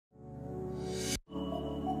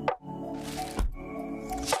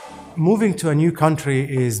Moving to a new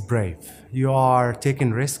country is brave. You are taking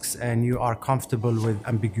risks and you are comfortable with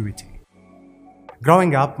ambiguity.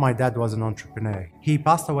 Growing up, my dad was an entrepreneur. He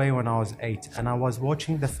passed away when I was 8, and I was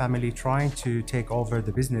watching the family trying to take over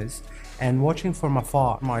the business, and watching from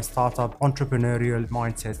afar, my startup entrepreneurial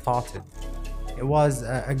mindset started. It was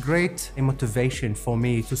a great motivation for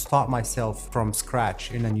me to start myself from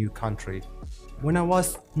scratch in a new country. When I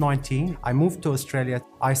was 19, I moved to Australia.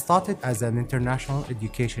 I started as an international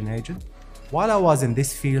education agent. While I was in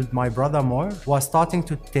this field, my brother Moore was starting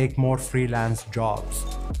to take more freelance jobs.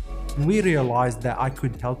 We realized that I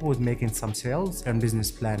could help with making some sales and business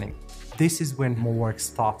planning. This is when more work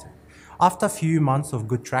started. After a few months of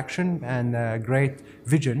good traction and a great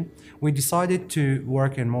vision, we decided to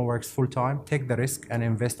work in MoWorks full-time, take the risk and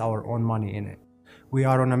invest our own money in it. We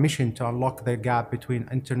are on a mission to unlock the gap between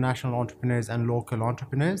international entrepreneurs and local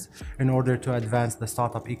entrepreneurs in order to advance the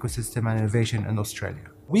startup ecosystem and innovation in Australia.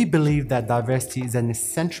 We believe that diversity is an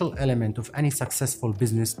essential element of any successful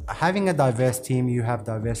business. Having a diverse team, you have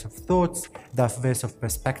diverse of thoughts, diverse of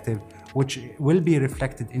perspective, which will be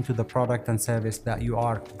reflected into the product and service that you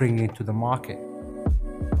are bringing to the market.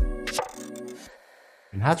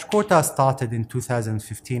 Hatchquarter started in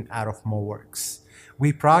 2015 out of MoWorks.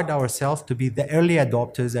 We pride ourselves to be the early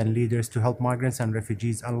adopters and leaders to help migrants and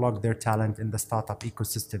refugees unlock their talent in the startup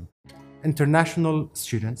ecosystem. International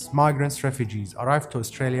students, migrants, refugees arrive to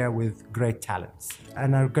Australia with great talents.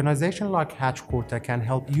 An organization like Hatchquarter can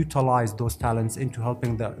help utilize those talents into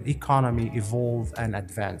helping the economy evolve and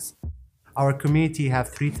advance. Our community have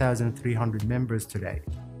 3,300 members today.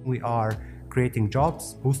 We are creating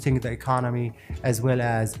jobs, boosting the economy, as well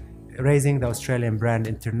as raising the Australian brand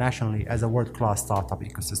internationally as a world-class startup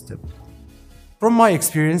ecosystem. From my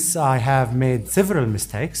experience, I have made several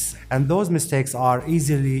mistakes, and those mistakes are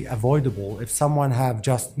easily avoidable if someone have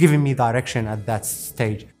just given me direction at that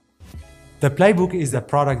stage. The Playbook is a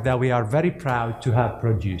product that we are very proud to have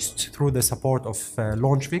produced through the support of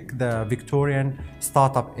LaunchVic, the Victorian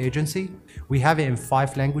startup agency. We have it in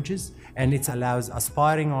 5 languages, and it allows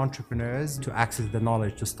aspiring entrepreneurs to access the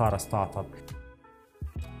knowledge to start a startup.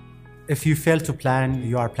 If you fail to plan,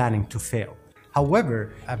 you are planning to fail.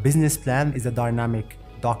 However, a business plan is a dynamic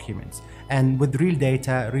document, and with real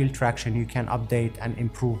data, real traction, you can update and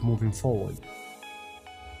improve moving forward.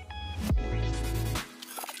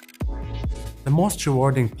 The most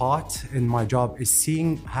rewarding part in my job is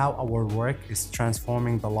seeing how our work is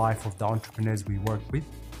transforming the life of the entrepreneurs we work with,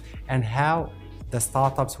 and how the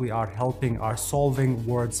startups we are helping are solving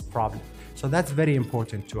world's problems. So that's very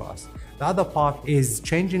important to us. The other part is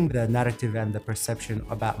changing the narrative and the perception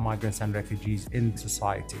about migrants and refugees in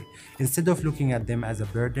society. Instead of looking at them as a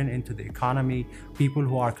burden into the economy, people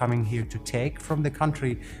who are coming here to take from the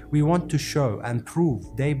country, we want to show and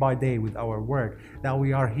prove day by day with our work that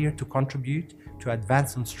we are here to contribute, to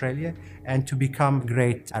advance Australia, and to become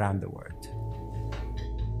great around the world.